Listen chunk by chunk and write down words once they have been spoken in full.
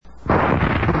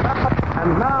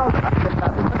And now,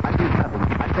 I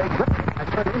take great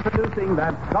pleasure introducing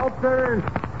that sculptor,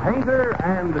 painter,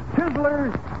 and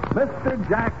chiseler, Mr.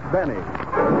 Jack Benny.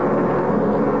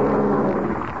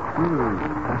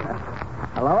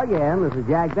 Hello again. This is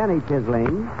Jack Benny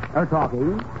chiseling, or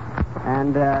talking.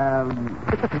 And,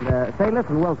 say,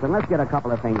 listen, Wilson, let's get a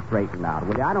couple of things straightened out,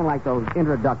 will you? I don't like those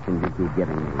introductions you keep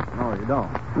giving me. Oh, you don't?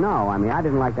 No, I mean, I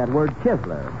didn't like that word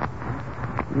chiseler.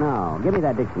 No, give me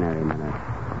that dictionary a minute.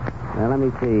 Let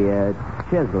me see,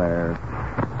 chiseler.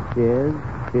 Here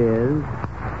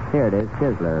it is,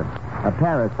 chiseler. A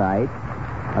parasite,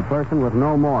 a person with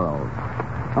no morals.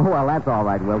 Oh, well, that's all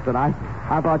right, Wilson. I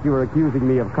thought you were accusing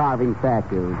me of carving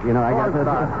statues. You know, I guess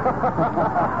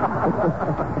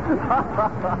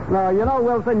No, you know,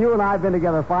 Wilson, you and I have been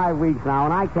together 5 weeks now,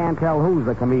 and I can't tell who's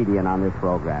the comedian on this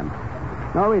program.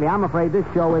 No, really, I'm afraid this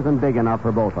show isn't big enough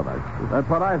for both of us. That's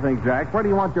what I think, Jack. Where do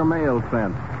you want your mail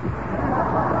sent?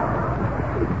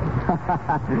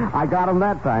 I got him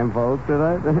that time, folks, did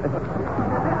I?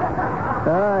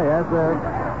 Yes, sir.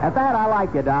 At that, I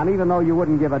like you, Don, even though you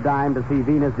wouldn't give a dime to see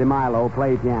Venus de Milo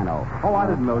play piano. Oh, I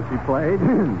didn't know she played.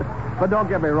 But don't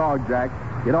get me wrong, Jack.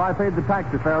 You know, I paid the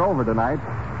taxi fare over tonight.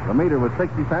 The meter was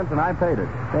 60 cents, and I paid it.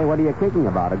 Say, what are you kicking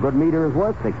about? A good meter is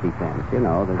worth 60 cents, you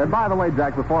know. And by the way,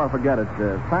 Jack, before I forget it,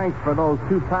 thanks for those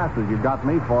 2 passes you got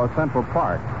me for Central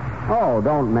Park. Oh,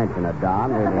 don't mention it,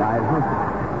 Don, really.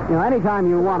 You know, anytime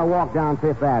you want to walk down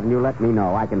Fifth Avenue, let me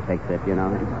know. I can fix it, you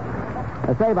know.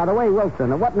 Say, by the way,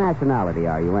 Wilson, what nationality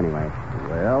are you anyway?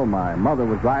 Well, my mother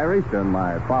was Irish and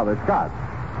my father Scotch.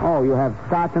 Oh, you have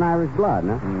Scotch and Irish blood,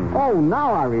 huh? Mm. Oh,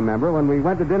 now I remember when we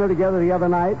went to dinner together the other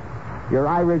night. Your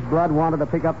Irish blood wanted to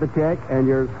pick up the check, and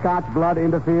your Scotch blood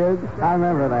interfered. I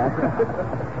remember that.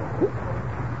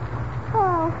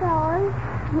 Hello, fellas.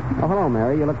 Oh, hello,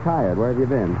 Mary. You look tired. Where have you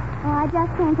been? Oh, I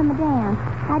just came from a dance.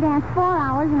 I danced 4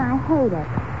 hours, and I hate it.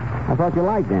 I thought you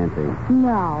liked dancing.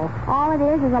 No. All it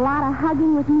is a lot of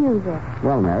hugging with music.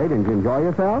 Well, Mary, didn't you enjoy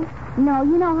yourself? No,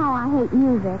 you know how I hate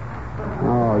music.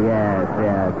 Oh, yes.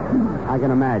 I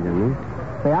can imagine.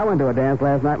 Say, I went to a dance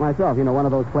last night myself. You know, one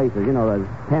of those places. You know, there's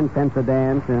 10 cents a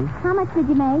dance. How much did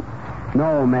you make?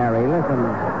 No, Mary, listen.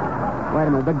 Wait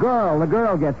a minute. The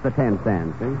girl gets the 10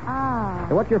 cents, see? Oh.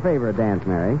 Hey, what's your favorite dance,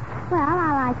 Mary? Well,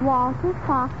 I like waltzes,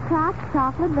 foxtrots,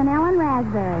 chocolate, vanilla, and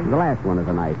raspberry. The last one is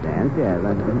a nice dance, yes.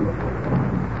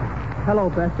 Hello,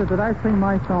 Bester. Did I sing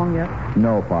my song yet?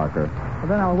 No, Parker. Well,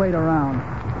 then I'll wait around.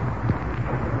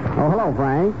 Oh, hello,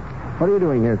 Frank. What are you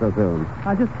doing here so soon?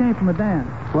 I just came from a dance.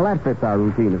 Well, that fits our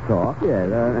routine of talk, yes.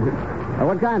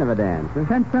 What kind of a dance?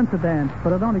 10 cents a dance,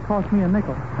 but it only cost me a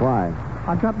nickel. Why?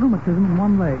 I've got rheumatism in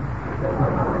one leg.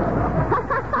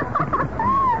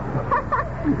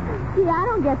 Gee, I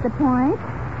don't get the point.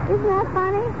 Isn't that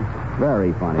funny?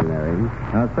 Very funny, Mary.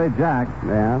 Say, Jack.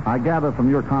 Yeah? I gather from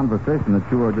your conversation that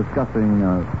you were discussing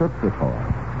Terpsichore.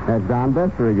 That's Don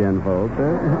Bester again, folks.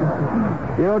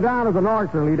 You know, Don, as an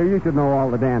orchestra leader, you should know all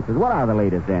the dances. What are the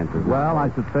latest dances? Well,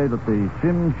 I should say that the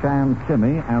Shim Sham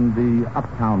Shimmy and the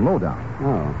Uptown Lowdown.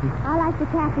 Oh. I like the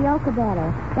tapioca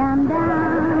better. Dum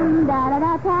dum da da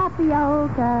da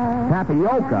tapioca.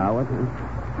 Tapioca? What's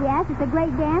Yes, it's a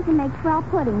great dance and makes swell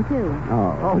pudding too.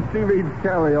 Oh. Oh, she reads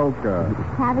karaoke.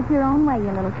 Have it your own way, you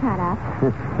little cut-up.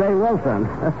 Say, Wilson.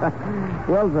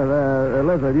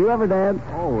 Listen, do you ever dance?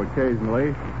 Oh,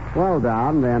 occasionally. Well,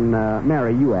 Don, then,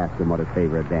 Mary, you ask him what his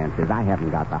favorite dance is. I haven't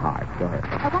got the heart. Go ahead.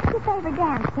 What's your favorite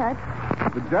dance, Toots?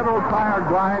 The gentle tire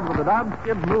glide with the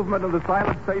down-skid movement of the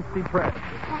silent safety tread.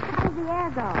 How does the air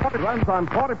go? It runs on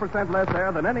 40% less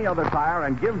air than any other tire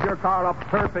and gives your car a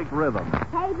perfect rhythm.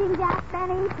 Paging Jack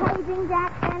Benny, paging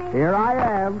Jack Benny. Here I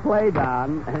am. Play,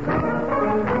 Don.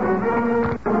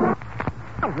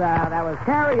 That was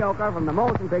karaoke from the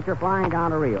motion picture Flying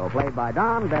Down to Rio, played by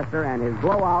Don Bester and his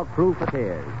blowout crew for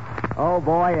tears. Oh,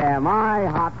 boy, am I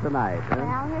hot tonight.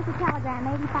 Well, here's a telegram,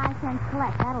 85 cents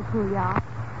collect. That'll cool you off.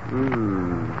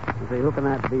 Let's see, who can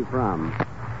that be from?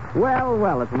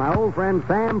 Well, it's my old friend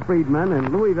Sam Friedman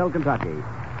in Louisville, Kentucky.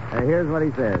 Here's what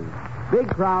he says. Big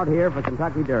crowd here for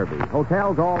Kentucky Derby.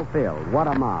 Hotels all filled. What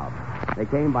a mob. They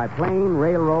came by plane,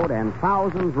 railroad, and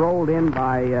thousands rolled in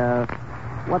by,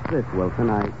 what's this, Wilson?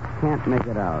 I can't make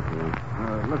it out.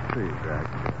 Let's see, Jack.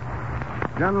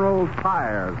 General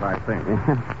Tires, I think.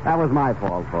 That was my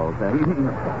fault, folks.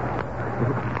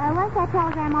 What's that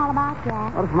telegram all about,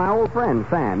 Jack? Well, it's my old friend,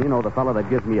 Sam. You know, the fellow that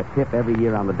gives me a tip every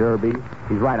year on the Derby.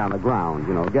 He's right on the ground,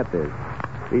 you know. Get this.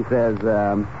 He says,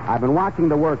 I've been watching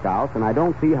the workouts, and I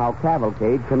don't see how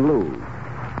Cavalcade can lose.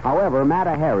 However,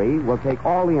 Matta Hari will take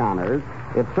all the honors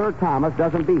if Sir Thomas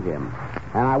doesn't beat him.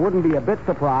 And I wouldn't be a bit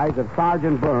surprised if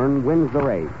Sergeant Byrne wins the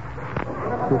race.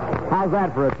 How's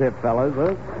that for a tip, fellas?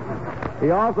 Huh?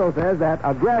 He also says that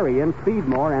Agrarian,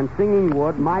 Speedmore, and Singing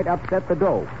Wood might upset the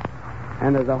dope.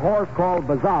 And there's a horse called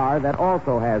Bazaar that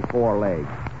also has 4 legs.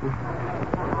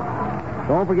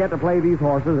 Don't forget to play these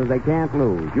horses as they can't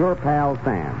lose. Your pal,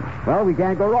 Sam. Well, we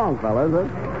can't go wrong, fellas. Huh?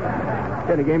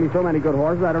 He gave me so many good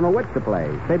horses, I don't know which to play.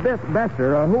 Say,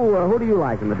 Bester, who do you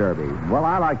like in the Derby? Well,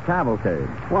 I like Cavalcade.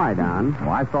 Why, Don?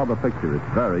 Well, I saw the picture.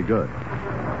 It's very good.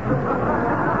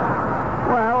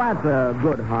 Well, that's a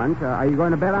good hunch. Are you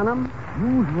going to bet on him?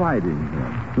 Who's riding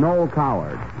him? Noel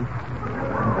Coward.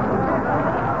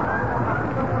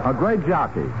 A great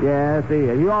jockey. Yes, he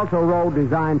is. He also rode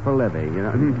Designed for Living, you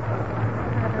know.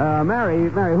 Mary,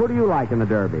 who do you like in the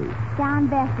Derby? John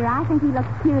Bester. I think he looks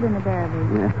cute in the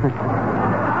Derby. Yeah.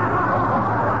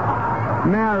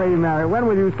 Mary, when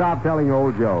will you stop telling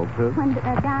old jokes? Huh? When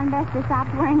John Bester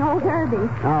stops wearing old derbies.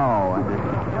 Oh.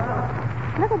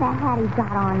 Look at that hat he's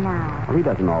got on now. Well, he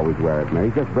doesn't always wear it, Mary.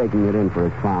 He's just breaking it in for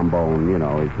his trombone, you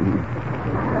know.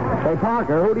 Say,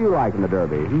 Parker, who do you like in the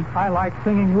Derby? I like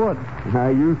Singing Wood.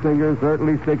 You singers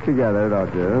certainly stick together,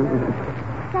 don't you?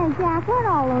 Say, Jack, where'd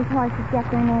all those horses get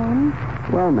their names?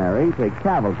 Well, Mary, say,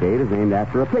 Cavalcade is named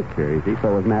after a picture, you see,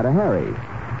 so is Matta Harry.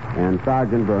 And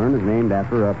Sergeant Byrne is named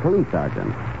after a police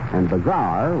sergeant. And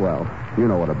Bazaar, well, you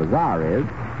know what a bazaar is.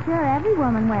 Sure, every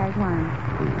woman wears one.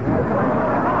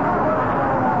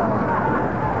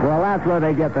 Well, that's where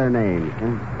they get their names.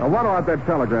 What about that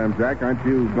telegram, Jack? Aren't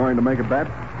you going to make a bet?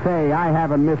 Say, I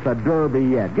haven't missed a Derby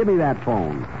yet. Give me that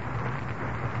phone.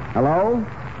 Hello?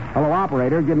 Hello,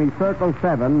 operator. Give me Circle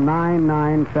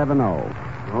 79970.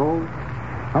 Oh?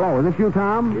 Hello, is this you,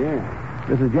 Tom? Yeah.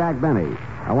 This is Jack Benny.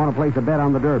 I want to place a bet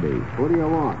on the Derby. What do you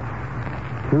want?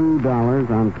 $2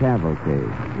 on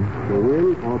Cavalcade. To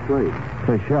win or play?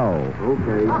 To show.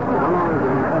 Okay.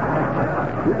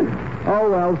 Oh,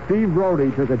 well, Steve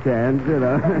Brody took a chance, you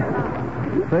know.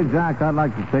 Say, Jack, I'd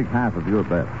like to take half of your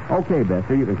bet. Okay,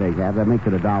 Bester, you can take half. That makes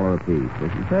it $1 apiece.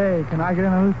 Say, can I get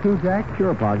in on this too, Jack?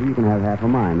 Sure, Parker. You can have half of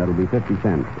mine. That'll be 50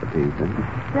 cents apiece.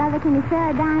 Brother, can you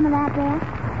share a dime of that bet?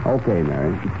 Okay,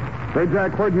 Mary. Say,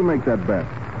 Jack, where'd you make that bet?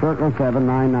 Circle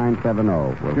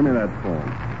 79970. Well, Give me that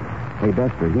phone. Hey,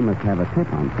 Bester, he must have a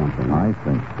tip on something. I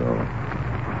think so.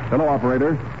 Hello,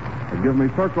 operator. Give me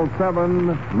Circle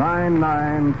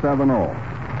 79970.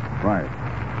 Right.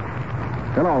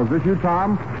 Hello, is this you,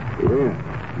 Tom? Yeah.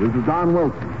 This is Don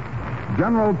Wilson.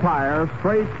 General Tire,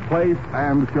 straight, place,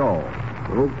 and show.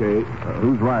 Okay.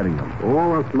 Who's riding them?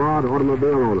 All a smart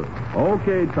automobile owner.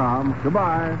 Okay, Tom.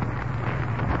 Goodbay.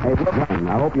 Hey, listen,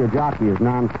 I hope your jockey is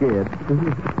non-skid.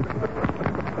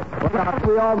 Well,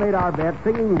 we all made our bet.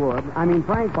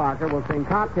 Frank Parker will sing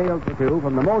Cocktails for Two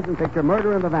from the motion picture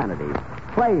Murder in the Vanities.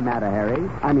 Play, Matta Harry.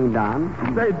 Don.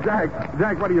 Say,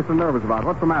 Jack, what are you so nervous about?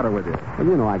 What's the matter with you? Well,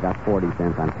 you know I got 40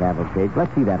 cents on Cavalcade.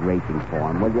 Let's see that racing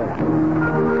form, will you?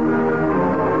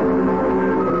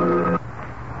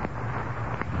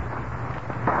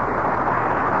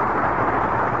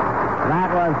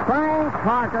 That was Frank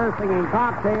Parker singing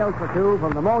Cocktails for Two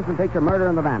from the motion picture Murder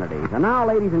in the Vanities. And now,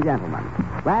 ladies and gentlemen,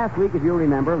 last week, if you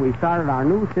remember, we started our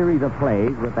new series of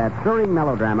plays with that stirring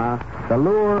melodrama, The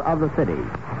Lure of the City.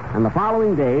 And the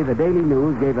following day, the Daily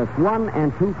News gave us 1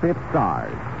 2/5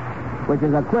 stars, which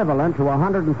is equivalent to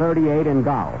 138 in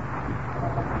golf.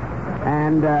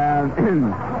 And,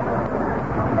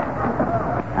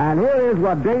 and here is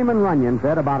what Damon Runyon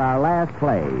said about our last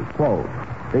play. Quote,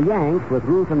 the Yanks, with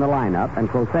Ruth in the lineup and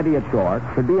Crosetti at short,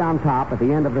 should be on top at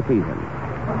the end of the season.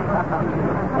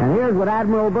 And here's what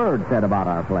Admiral Byrd said about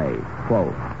our play.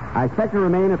 Quote, I expect to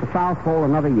remain at the South Pole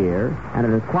another year, and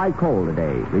it is quite cold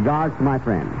today. Regards to my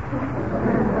friends.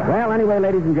 Well, anyway,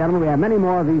 ladies and gentlemen, we have many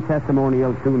more of these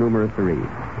testimonials too numerous to read.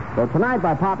 So tonight,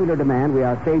 by popular demand, we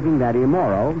are staging that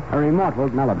immortal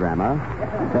melodrama,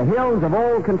 The Hills of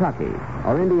Old Kentucky,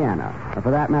 or Indiana, or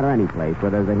for that matter, any place where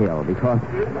there's a hill, because,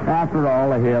 after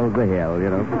all, a hill's a hill, you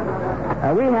know.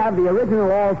 We have the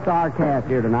original all-star cast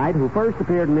here tonight who first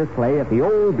appeared in this play at the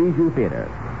old Bijou Theater.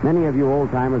 Many of you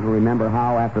old-timers will remember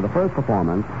how, after the first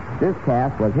performance, this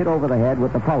cast was hit over the head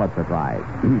with the Pulitzer Prize.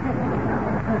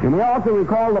 You may also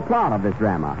recall the plot of this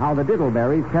drama, how the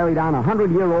Diddleberries carried on a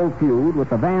 100-year-old feud with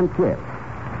the Van Swifts.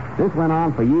 This went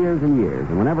on for years and years,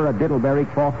 and whenever a Diddleberry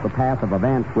crossed the path of a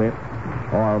Van Swift,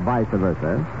 or vice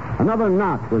versa, another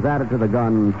Knox was added to the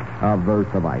gun of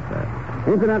versa versa.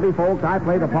 Incidentally, folks, I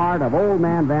play the part of Old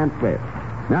Man Van Swift.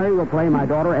 Mary will play my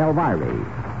daughter Elvira.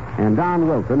 And Don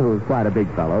Wilson, who is quite a big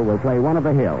fellow, will play one of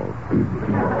the Hills.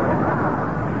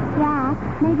 Jack,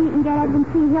 maybe you can get Edwin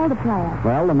C. Hill to play it.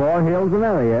 Well, the more Hills, the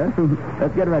merrier.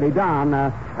 Let's get ready. Don,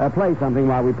 play something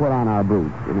while we put on our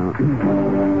boots, you know.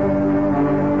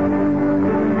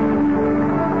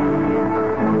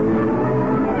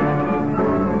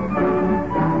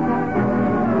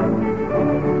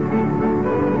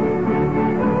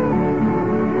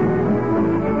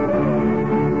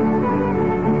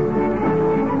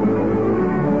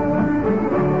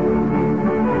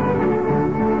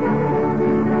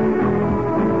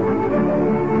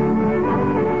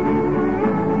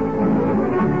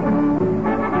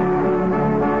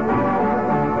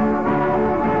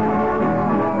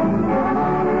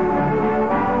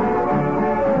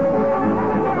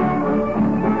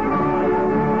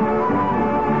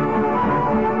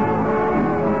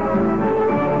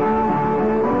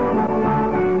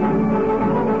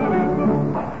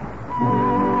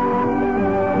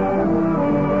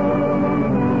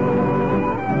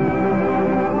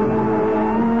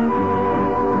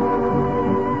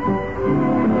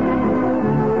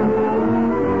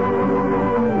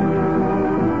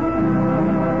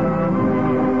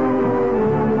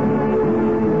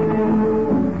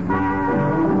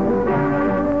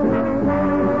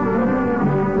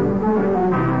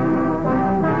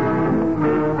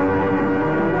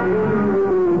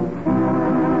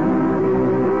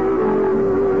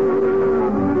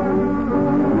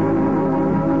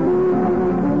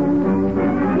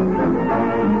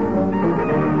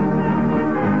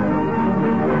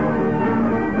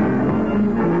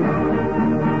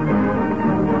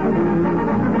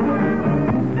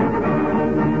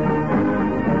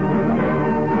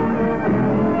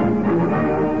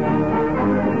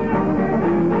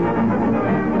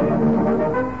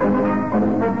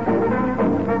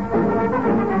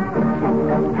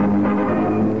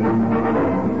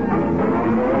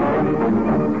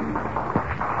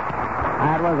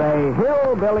 a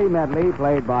hillbilly medley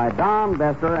played by Don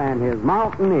Bester and his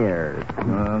Mountaineers.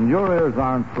 Your ears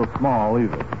aren't so small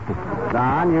either.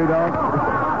 Don, you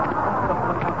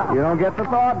don't get the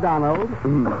thought, Donald.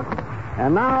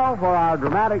 And now for our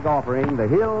dramatic offering, The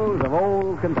Hills of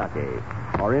Old Kentucky,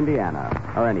 or Indiana,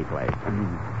 or any place.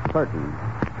 Curtain.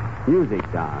 Music,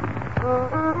 Don.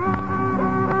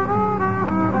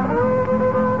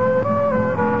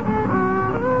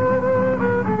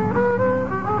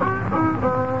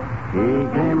 He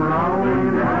came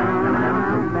rolling down the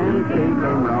mountain, she came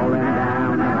rolling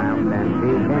down the mountain, he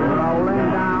came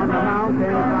rolling down the mountain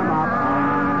from up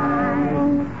high.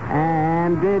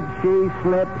 And did she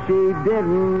slip? She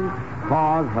didn't,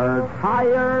 'cause her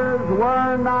tires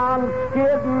weren't on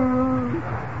skidding.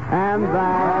 And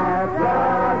that's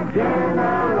a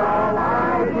general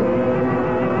idea.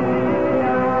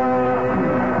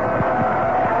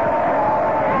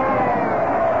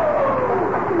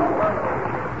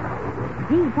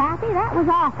 Gee, Pappy, that was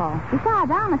awful.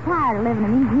 Besides, I'm tired of living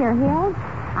in these here hills.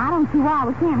 I don't see why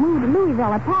we can't move to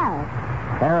Louisville or Paris.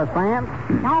 Paris, France?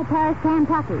 No, Paris,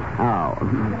 Kentucky. Oh.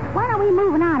 When are we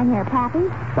moving out of here, Pappy?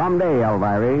 Someday,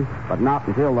 Elvira, but not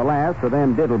until the last of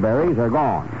them diddleberries are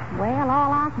gone. Well,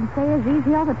 all I can say is these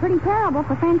hills are pretty terrible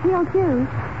for French Hill shoes.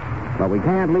 But we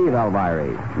can't leave Elvira,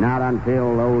 not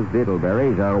until those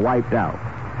diddleberries are wiped out.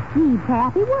 Gee,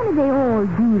 Pappy, when did they all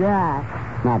do that?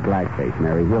 Not blackface,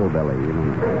 Mary, hillbilly, you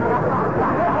know.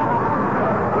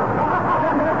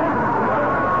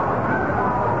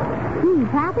 Gee,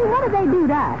 Pappy, what did they do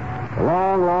that? A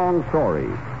long, long story.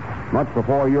 Much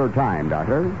before your time,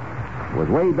 Doctor. It was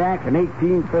way back in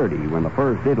 1830 when the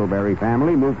first Diddleberry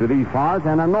family moved to these parts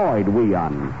and annoyed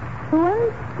Weon. Who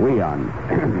is? Weon.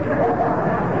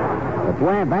 The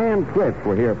Van Swifts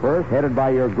were here first, headed by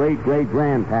your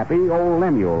great-great-grandpappy, old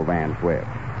Lemuel Van Swift.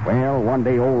 Well, one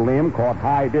day old Lem caught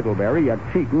High Diddleberry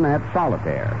cheating at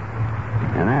solitaire.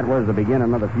 And that was the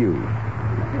beginning of the feud.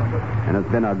 And it's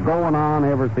been going on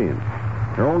ever since.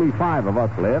 There are only 5 of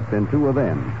us left and 2 of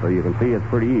them, so you can see it's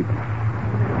pretty even.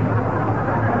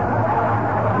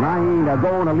 And I ain't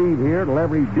going to leave here till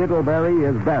every Diddleberry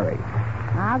is buried.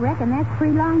 I reckon that's a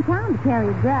pretty long time to carry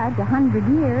a grudge, 100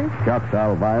 years. Shucks,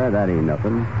 Elvira, that ain't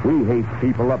nothing. We hate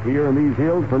people up here in these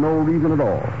hills for no reason at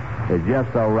all. It's just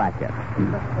a racket.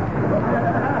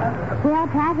 Well,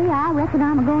 Pappy, I reckon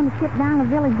I'm going to skip down the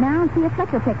village now and see a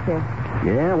flicker picture.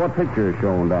 Yeah, what picture is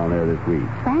shown down there this week?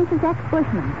 Francis X.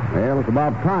 Bushman. Well, it's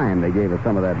about time they gave us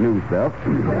some of that new stuff.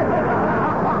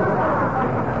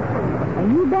 Well,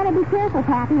 you better be careful,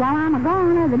 Pappy, while I'm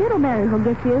a-gone, or the Diddleberries will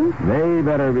get you. They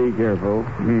better be careful.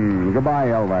 Goodbye,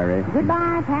 Elvira.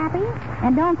 Goodbye, Pappy,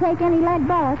 and don't take any lead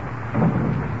bullets.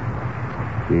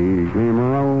 She came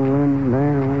rolling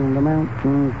down the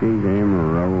mountain. She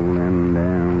came rolling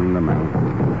down the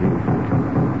mountain.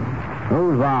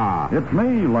 Huzzah! It's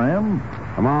me, Lem.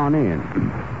 Come on in.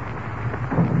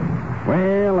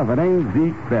 Well, if it ain't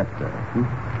Zeke Bester.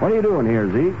 What are you doing here,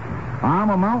 Zeke? I'm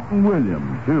a Mountain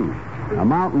William, too. A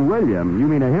Mountain William? You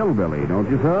mean a hillbilly, don't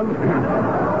you, son?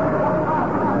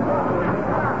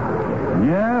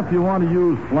 Yeah, if you want to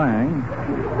use slang.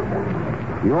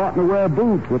 You oughtn't to wear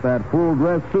boots with that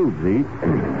full-dress suit, Zeke.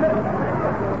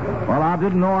 Well, I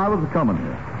didn't know I was coming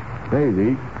here. Say,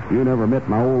 Zeke, you never met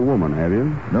my old woman, have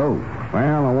you? No.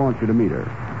 Well, I want you to meet her.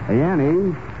 Hey,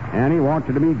 Annie. Annie wants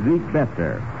you to meet Zeke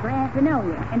Bester. Glad to know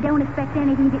you. And don't expect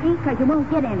anything to eat because you won't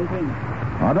get anything.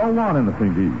 I don't want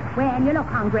anything to eat. Well, you look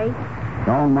hungry.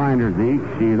 Don't mind her, Zeke.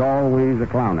 She's always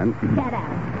a-clowning. Shut up.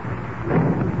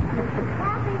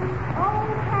 Pappy, oh,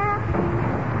 Pappy.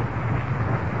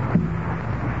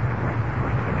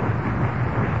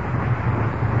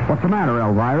 What's the matter,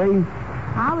 Elvira?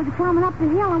 I was coming up the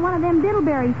hill and one of them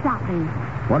Diddleberries shot me.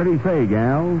 What did he say,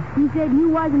 gal? He said you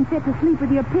wasn't fit to sleep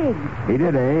with your pigs. He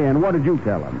did, eh? And what did you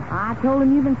tell him? I told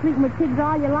him you've been sleeping with pigs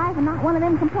all your life and not one of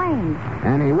them complained.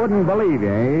 And he wouldn't believe you,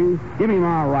 eh? Give me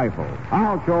my rifle.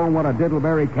 I'll show him what a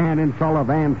Diddleberry can insult a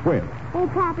Van Swift. Oh,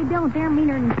 Pappy, don't. They're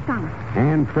meaner than skunks.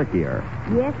 And trickier.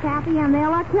 Yes, Pappy, and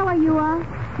they'll killer you,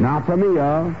 Not for me,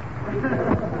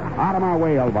 Out of my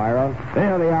way, Elvira.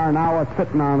 There they are now,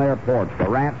 sitting on their porch, the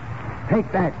rats.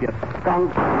 Take that, you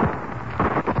skunk.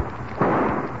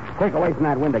 Take away from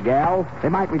that window, gal. They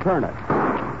might return it.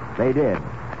 They did.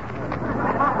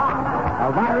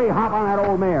 Elvira, hop on that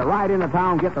old mare. Ride into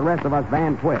town, get the rest of us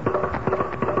Van Swift.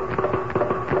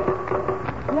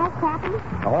 Yes, Pappy?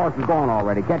 The horse is gone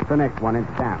already. Catch the next one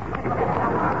into town.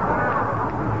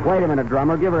 Wait a minute,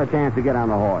 drummer. Give her a chance to get on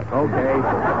the horse. Okay.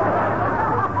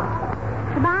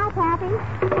 Goodbye, Pappy.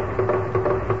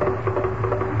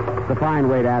 It's a fine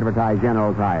way to advertise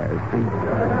General Tires.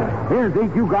 Here,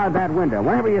 Zeke, you guard that window.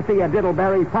 Whenever you see a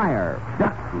diddleberry, fire.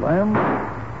 Duck, Lem.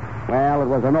 Well, it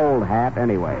was an old hat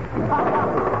anyway.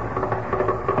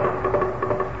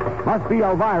 Must be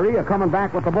Elvira coming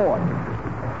back with the boys.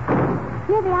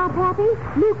 Here they are, Pappy.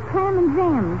 Luke, Clem, and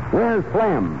Jim. Where's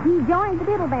Clem? He joined the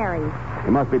Diddleberries.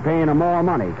 You must be paying him more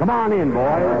money. Come on in, boys.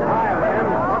 Hi,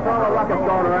 Lem. What's all the ruckus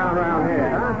going around here,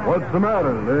 huh? What's the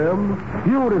matter, Lem?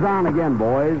 Feud is on again,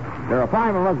 boys. There are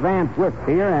 5 of us Van Swifts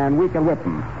here, and we can whip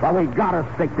them. But we gotta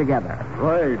stick together.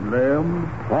 Right, Lem.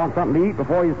 Want something to eat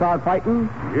before you start fighting?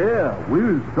 Yeah,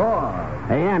 we're starved.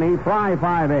 Hey, Annie, fry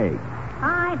 5 eggs.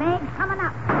 5 eggs coming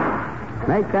up.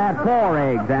 Make that 4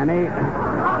 eggs, Annie.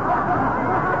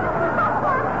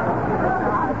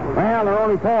 Well, there are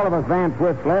only 4 of us Van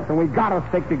Swifts left, and we gotta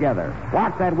stick together.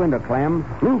 Watch that window, Clem.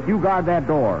 Luke, you guard that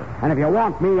door. And if you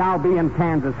want me, I'll be in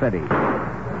Kansas City.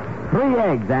 3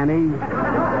 eggs, Annie.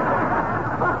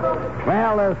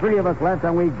 Well, there's 3 of us left,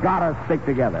 and we gotta stick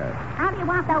together. How do you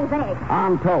want those eggs?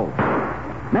 On toast.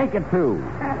 Make it 2.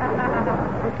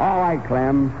 All right,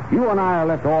 Clem. You and I are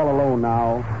left all alone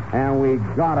now, and we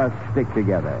gotta stick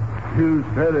together. You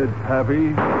said it,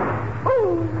 Pappy.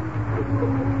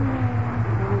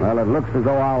 Well, it looks as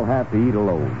though I'll have to eat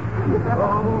alone.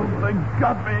 Oh, they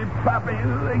got me, Pappy.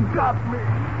 They got me.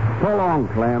 So long,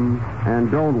 Clem, and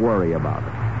don't worry about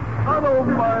it. I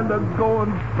don't mind us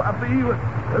going, Pappy.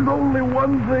 There's only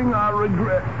one thing I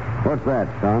regret. What's that,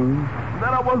 son?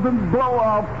 That I wasn't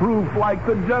blow-off proof like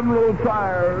the General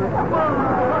Tire.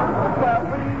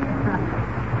 Pappy.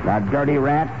 That dirty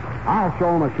rat. I'll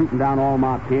show him a shooting down all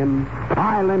my kin.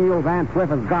 I, Lemuel Van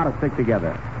Swift, has got to stick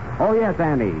together. Oh, yes,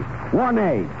 Annie. 1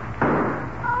 egg.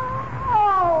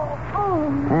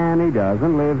 And he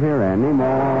doesn't live here anymore.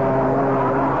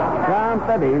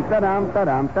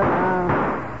 Dum-da-dee-da-dum-da-dum-da-dum.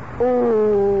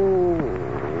 Oh,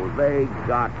 they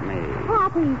got me.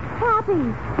 Pappy.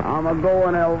 I'm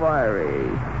a-going,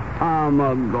 Elvira. I'm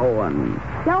a-going.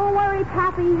 Don't worry,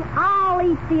 Pappy. I'll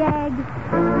eat the eggs.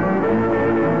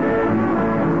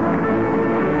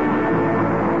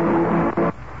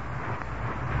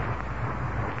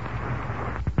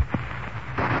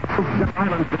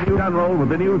 Silence, the new General with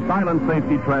the new silent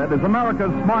safety tread is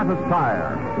America's smartest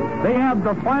tire. They add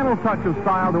the final touch of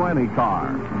style to any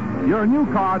car. Your new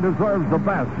car deserves the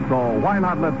best, so why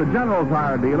not let the General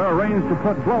Tire dealer arrange to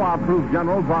put blowout-proof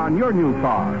Generals on your new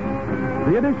car?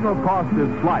 The additional cost is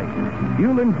slight.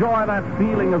 You'll enjoy that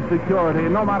feeling of security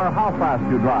no matter how fast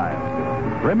you drive.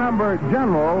 Remember,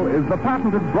 General is the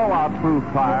patented blowout-proof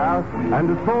tire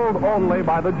and is sold only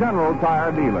by the General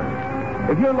Tire dealer.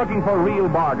 If you're looking for real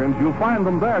bargains, you'll find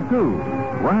them there, too.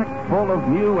 Racks full of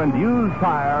new and used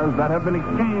tires that have been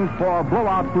exchanged for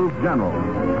blowout-proof Generals.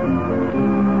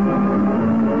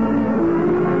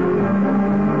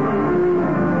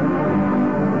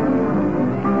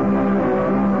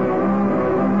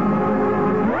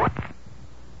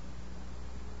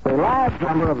 The last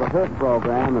number of the 5th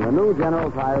program in the new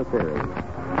General Tire series.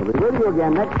 We'll be with you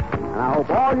again next, and I hope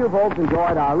all you folks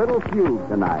enjoyed our little feud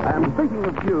tonight. And speaking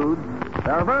of feuds,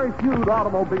 there are very few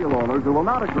automobile owners who will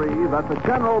not agree that the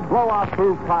General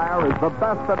blowout-proof tire is the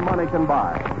best that money can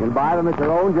buy. You can buy them at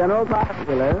your own General Tire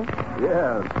dealer.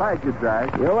 Yes, thank you,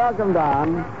 Jack. You're welcome,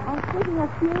 Don. And speaking of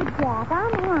food, Jack,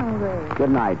 I'm hungry. Good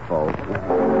night, folks.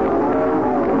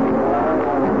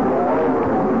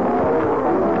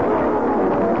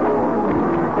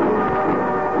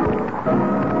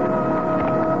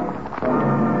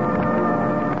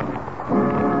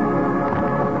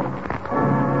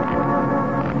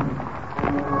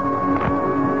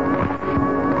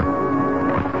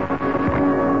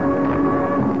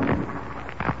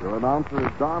 Announcer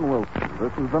is Don Wilson.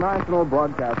 This is the National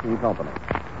Broadcasting Company.